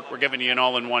clear coat, we're giving you an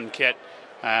all-in-one kit,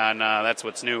 and that's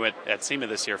what's new at SEMA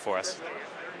this year for us.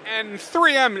 And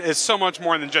 3M is so much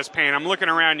more than just paint. I'm looking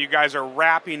around, you guys are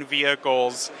wrapping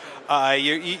vehicles.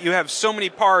 You have so many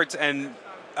parts and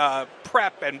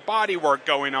prep and body work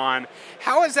going on.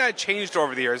 How has that changed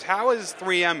over the years? How has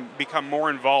 3M become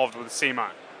more involved with SEMA?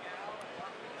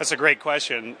 That's a great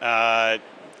question.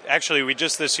 Actually, we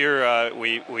just this year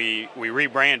we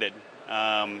rebranded,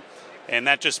 and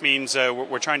that just means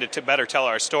we're trying to better tell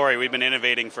our story. We've been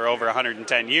innovating for over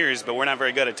 110 years, but we're not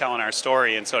very good at telling our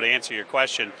story. And so, to answer your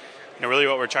question, really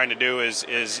what we're trying to do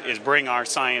is bring our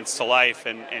science to life.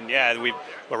 And yeah,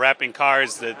 we're wrapping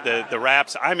cars. The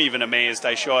wraps. I'm even amazed.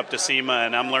 I show up to SEMA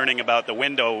and I'm learning about the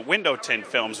window tint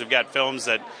films. We've got films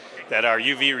that are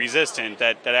UV resistant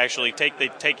that actually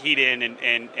take heat in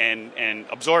and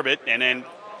absorb it and then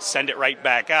send it right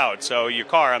back out. So your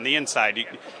car on the inside,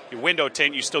 your window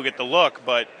tint, you still get the look,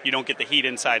 but you don't get the heat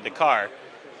inside the car.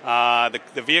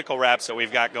 The vehicle wraps that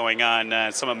we've got going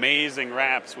on, some amazing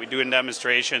wraps. We do in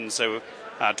demonstrations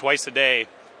twice a day,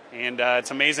 and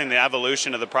it's amazing the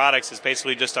evolution of the products is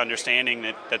basically just understanding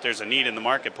that there's a need in the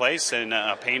marketplace and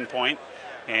a pain point,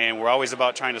 and we're always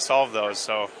about trying to solve those.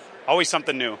 So always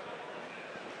something new.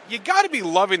 You got to be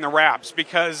loving the wraps,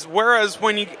 because whereas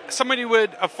when somebody would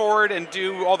afford and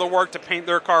do all the work to paint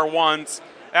their car once,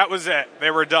 That was it.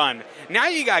 They were done. Now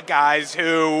you got guys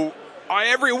who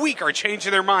every week are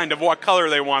changing their mind of what color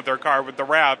they want their car with the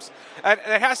wraps. It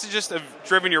has to just have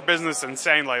driven your business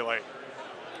insane lately.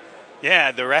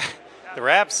 Yeah, the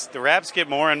wraps get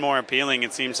more and more appealing,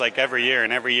 it seems like, every year,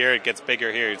 and every year it gets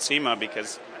bigger here at SEMA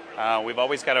because we've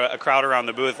always got a crowd around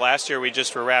the booth. Last year we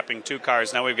just were wrapping 2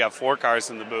 cars. Now we've got 4 cars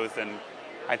in the booth, and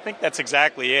I think that's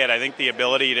exactly it. I think the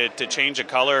ability to change a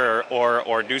color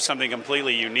or do something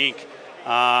completely unique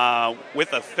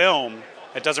with a film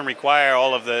that doesn't require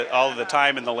all of the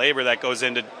time and the labor that goes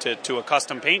into to a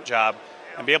custom paint job,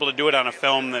 and be able to do it on a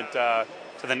film that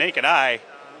to the naked eye,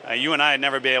 you and I would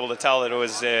never be able to tell that it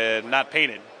was not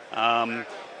painted.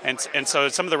 And so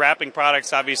some of the wrapping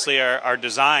products obviously are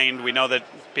designed. We know that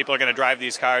people are going to drive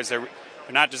these cars. They're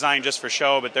not designed just for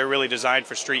show, but they're really designed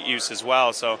for street use as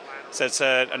well. So it's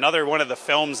another one of the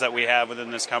films that we have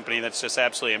within this company that's just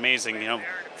absolutely amazing. You know,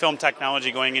 film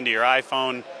technology going into your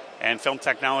iPhone and film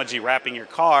technology wrapping your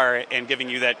car and giving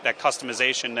you that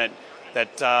customization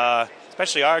that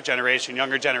especially our generation,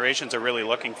 younger generations, are really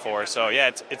looking for. So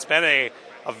yeah, it's been a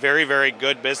very, very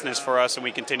good business for us, and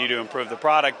we continue to improve the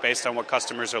product based on what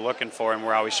customers are looking for, and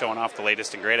we're always showing off the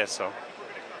latest and greatest. So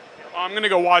I'm going to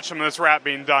go watch some of this wrap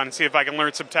being done, see if I can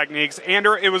learn some techniques.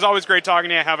 Andrew, it was always great talking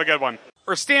to you. Have a good one.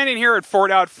 We're standing here at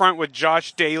Ford Out Front with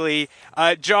Josh Daly.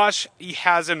 Josh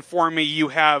has informed me you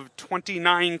have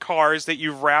 29 cars that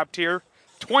you've wrapped here.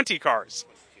 20 cars.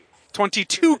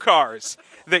 22 cars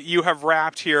that you have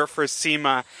wrapped here for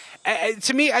SEMA.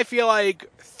 To me, I feel like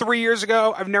 3 years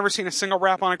ago, I've never seen a single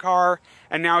wrap on a car,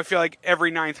 and now I feel like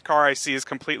every 9th car I see is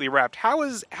completely wrapped. How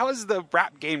has the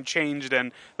wrap game changed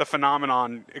and the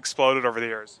phenomenon exploded over the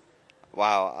years?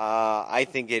 Wow, I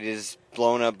think it is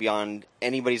blown up beyond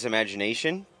anybody's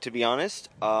imagination, to be honest.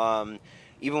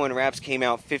 Even when wraps came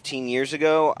out 15 years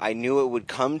ago, I knew it would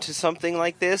come to something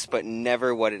like this, but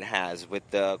never what it has. With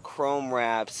the chrome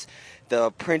wraps,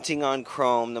 the printing on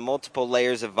chrome, the multiple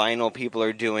layers of vinyl people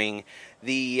are doing,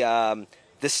 the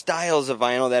styles of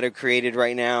vinyl that are created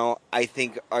right now, I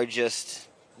think are just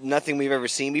nothing we've ever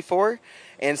seen before,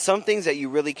 and some things that you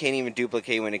really can't even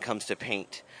duplicate when it comes to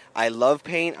paint. I love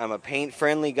paint. I'm a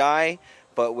paint-friendly guy,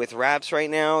 but with wraps right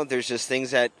now, there's just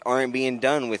things that aren't being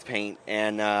done with paint,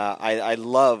 and I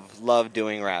love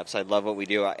doing wraps. I love what we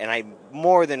do, and I'm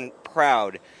more than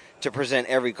proud to present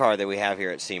every car that we have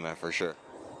here at SEMA, for sure.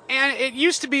 And it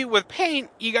used to be with paint,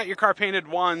 you got your car painted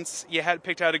once, you had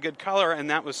picked out a good color, and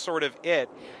that was sort of it.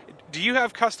 Do you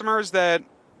have customers that,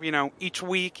 each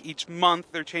week, each month,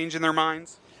 they're changing their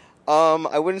minds?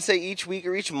 I wouldn't say each week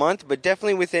or each month, but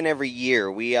definitely within every year.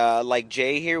 We, like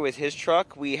Jay here with his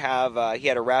truck, we have, he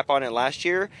had a wrap on it last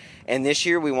year, and this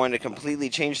year we wanted to completely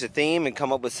change the theme and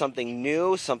come up with something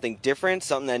new, something different,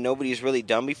 something that nobody's really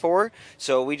done before.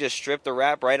 So we just stripped the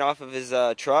wrap right off of his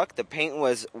truck. The paint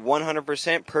was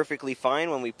 100% perfectly fine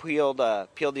when we peeled the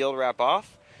old wrap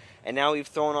off, and now we've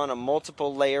thrown on a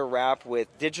multiple layer wrap with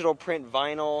digital print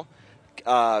vinyl,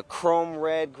 chrome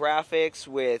red graphics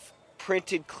with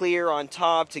printed clear on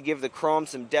top to give the chrome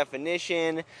some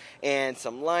definition and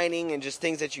some lining and just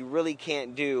things that you really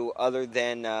can't do other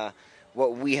than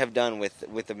what we have done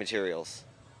with the materials.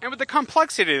 And with the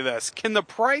complexity of this, can the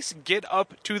price get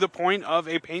up to the point of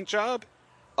a paint job?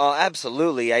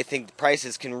 Absolutely. I think the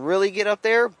prices can really get up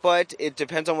there, but it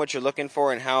depends on what you're looking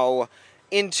for and how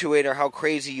into it or how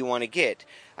crazy you want to get.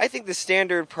 I think the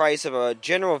standard price of a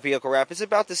general vehicle wrap is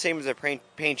about the same as a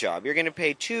paint job. You're going to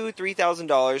pay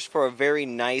 $2,000-$3,000 for a very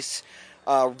nice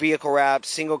vehicle wrap,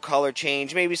 single color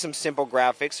change, maybe some simple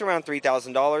graphics, around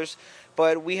 $3,000.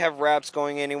 But we have wraps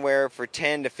going anywhere for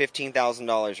 $10,000 to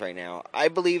 $15,000 right now. I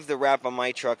believe the wrap on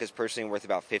my truck is personally worth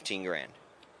about $15,000.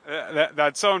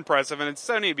 That's so impressive, and it's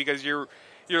so neat because you're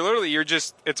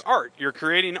it's art. You're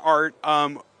creating art.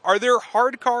 Are there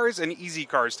hard cars and easy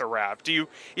cars to wrap? Do you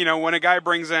when a guy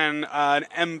brings in an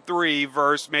M3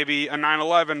 versus maybe a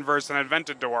 911 versus an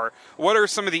Aventador, what are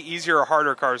some of the easier or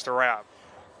harder cars to wrap?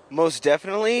 Most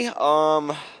definitely.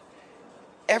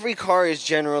 Every car is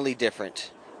generally different.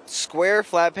 Square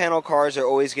flat panel cars are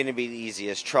always going to be the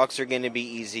easiest. Trucks are going to be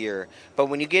easier. But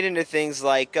when you get into things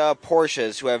like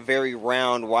Porsches, who have very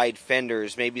round, wide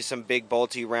fenders, maybe some big,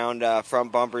 bulky, round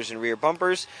front bumpers and rear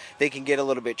bumpers, they can get a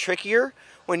little bit trickier.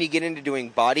 When you get into doing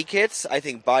body kits, I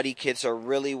think body kits are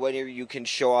really where you can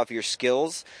show off your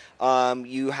skills.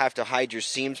 You have to hide your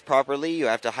seams properly. You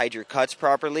have to hide your cuts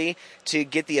properly to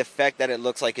get the effect that it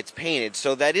looks like it's painted.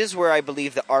 So that is where I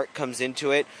believe the art comes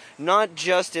into it, not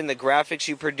just in the graphics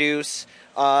you produce,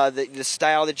 the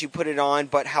style that you put it on,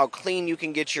 but how clean you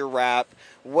can get your wrap.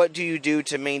 What do you do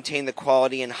to maintain the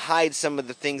quality and hide some of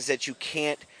the things that you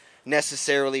can't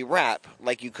necessarily wrap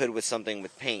like you could with something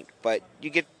with paint, but you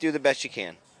get to do the best you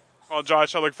can. Well,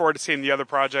 Josh, I look forward to seeing the other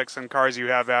projects and cars you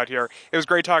have out here. It was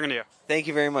great talking to you. Thank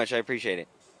you very much. I appreciate it.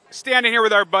 Standing here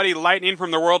with our buddy Lightning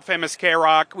from the world-famous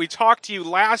K-Rock. We talked to you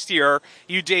last year.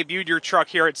 You debuted your truck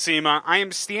here at SEMA. I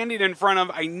am standing in front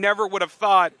of, I never would have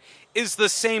thought, is the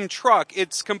same truck.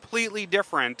 It's completely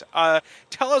different.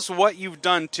 Tell us what you've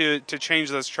done to change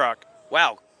this truck.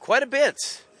 Wow, quite a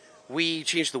bit. We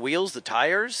changed the wheels, the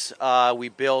tires. We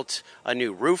built a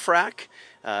new roof rack.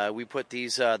 We put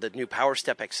the new Power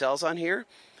Step XLs on here.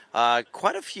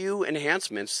 Quite a few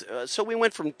enhancements. So we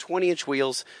went from 20-inch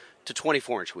wheels to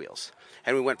 24-inch wheels.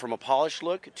 And we went from a polished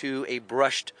look to a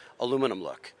brushed aluminum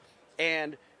look.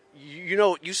 And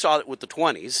you saw it with the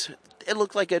 20s. It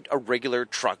looked like a regular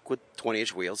truck with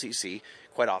 20-inch wheels that you see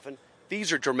quite often.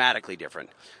 These are dramatically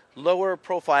different. Lower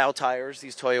profile tires,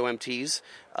 these Toyo MTs.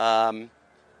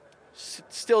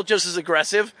 Still just as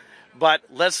aggressive, but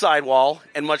less sidewall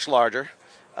and much larger.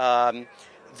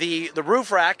 The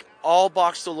roof rack, all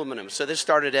boxed aluminum. So this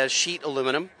started as sheet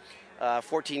aluminum,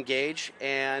 14 gauge,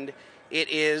 and it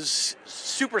is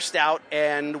super stout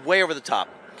and way over the top.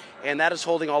 And that is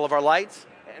holding all of our lights.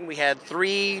 And we had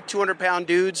 3 200-pound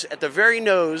dudes at the very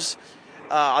nose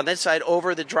on this side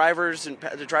over the driver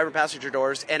and passenger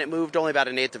doors, and it moved only about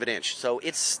 1/8 of an inch. So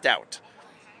it's stout.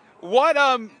 What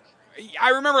I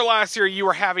remember last year you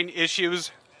were having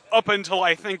issues up until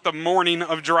I think the morning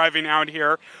of driving out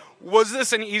here. Was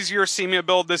this an easier SEMA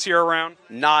build this year around?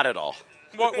 Not at all.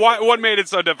 What made it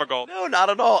so difficult? No, not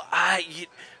at all.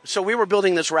 So we were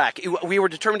building this rack. We were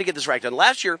determined to get this rack done.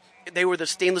 Last year, they were the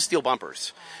stainless steel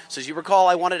bumpers. So as you recall,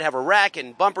 I wanted to have a rack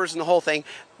and bumpers and the whole thing.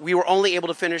 We were only able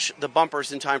to finish the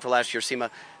bumpers in time for last year's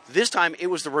SEMA. This time, it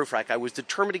was the roof rack. I was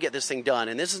determined to get this thing done.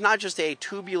 And this is not just a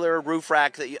tubular roof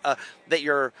rack that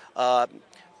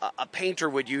a painter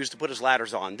would use to put his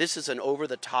ladders on. This is an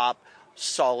over-the-top,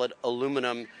 solid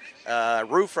aluminum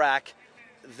roof rack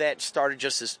that started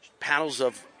just as panels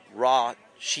of raw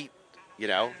sheet,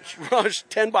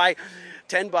 10 by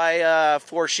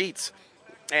 4 sheets.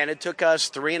 And it took us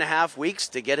 3.5 weeks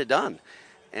to get it done.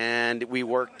 And we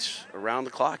worked around the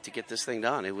clock to get this thing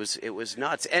done. It was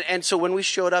nuts. And so when we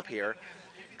showed up here,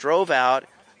 drove out,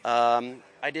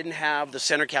 I didn't have the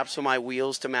center caps on my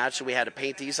wheels to match, so we had to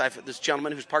paint these. This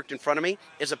gentleman who's parked in front of me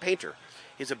is a painter.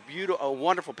 He's a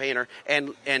wonderful painter,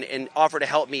 and offered to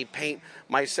help me paint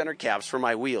my center caps for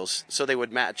my wheels so they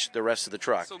would match the rest of the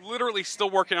truck. So literally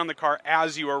still working on the car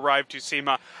as you arrived to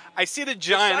SEMA. I see the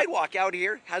giant... The sidewalk out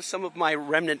here has some of my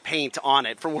remnant paint on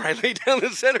it from where I laid down the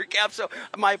center cap, so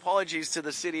my apologies to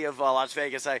the city of Las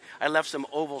Vegas. I left some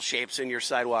oval shapes in your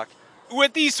sidewalk.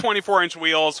 With these 24-inch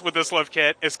wheels, with this lift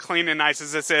kit, as clean and nice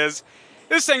as this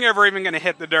thing ever even going to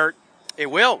hit the dirt? It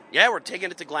will. Yeah, we're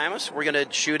taking it to Glamis. We're going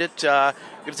to shoot it. We're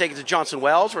going to take it to Johnson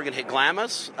Wells. We're going to hit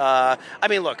Glamis.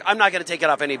 Look, I'm not going to take it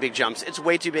off any big jumps. It's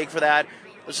way too big for that.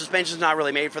 The suspension's not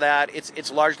really made for that.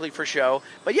 It's largely for show.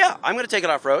 But yeah, I'm going to take it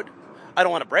off-road. I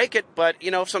don't want to break it, but,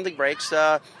 if something breaks,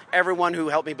 everyone who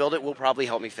helped me build it will probably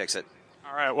help me fix it.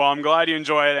 All right, well, I'm glad you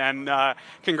enjoy it, and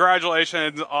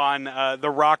congratulations on the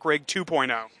Rock Rig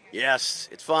 2.0. Yes,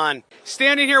 it's fun.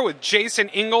 Standing here with Jason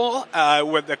Engel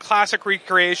with the Classic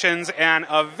Recreations and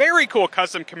a very cool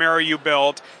custom Camaro you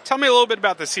built. Tell me a little bit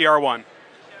about the CR1.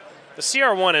 The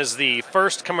CR1 is the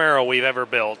first Camaro we've ever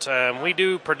built. We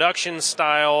do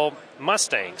production-style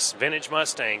Mustangs, vintage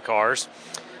Mustang cars.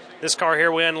 This car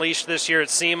here we unleashed this year at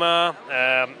SEMA.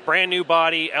 Brand new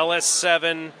body,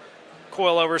 LS7,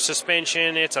 coilover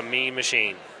suspension. It's a mean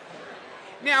machine.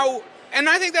 Now, and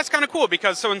I think that's kind of cool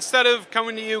because so instead of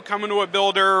coming to a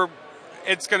builder,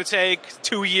 it's going to take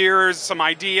 2 years, some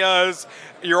ideas,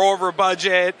 you're over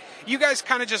budget. You guys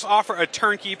kind of just offer a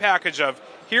turnkey package of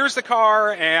here's the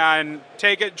car and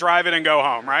take it, drive it, and go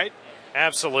home, right?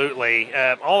 Absolutely.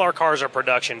 All our cars are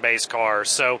production-based cars.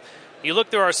 So you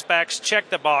look through our specs, check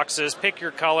the boxes, pick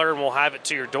your color, and we'll have it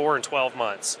to your door in 12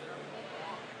 months.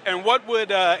 And what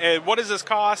does this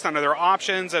cost? And are there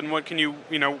options? And what can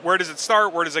where does it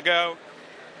start? Where does it go?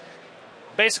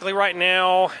 Basically, right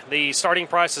now, the starting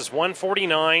price is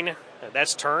 $149.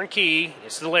 That's turnkey.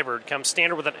 It's delivered. Comes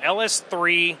standard with an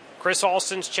LS3, Chris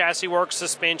Alston's chassis work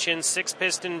suspension,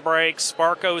 6-piston brakes,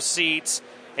 Sparco seats,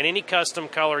 and any custom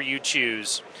color you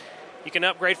choose. You can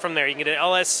upgrade from there. You can get an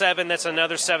LS7, that's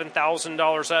another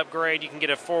 $7,000 upgrade. You can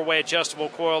get a 4-way adjustable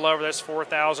coilover, that's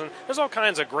 $4,000. There's all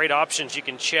kinds of great options you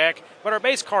can check, but our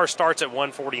base car starts at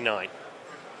 $149.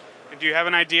 Do you have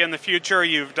an idea in the future?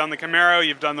 You've done the Camaro,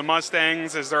 you've done the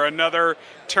Mustangs. Is there another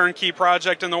turnkey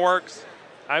project in the works?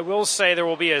 I will say there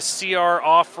will be a CR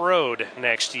off-road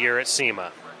next year at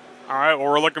SEMA. All right, well,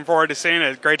 we're looking forward to seeing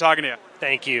it. Great talking to you.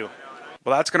 Thank you.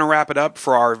 Well, that's going to wrap it up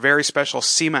for our very special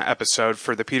SEMA episode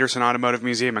for the Peterson Automotive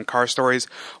Museum and Car Stories.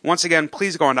 Once again,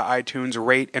 please go onto iTunes,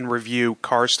 rate and review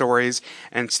Car Stories,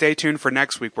 and stay tuned for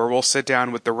next week where we'll sit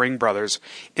down with the Ring brothers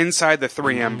inside the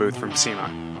 3M booth from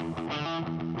SEMA.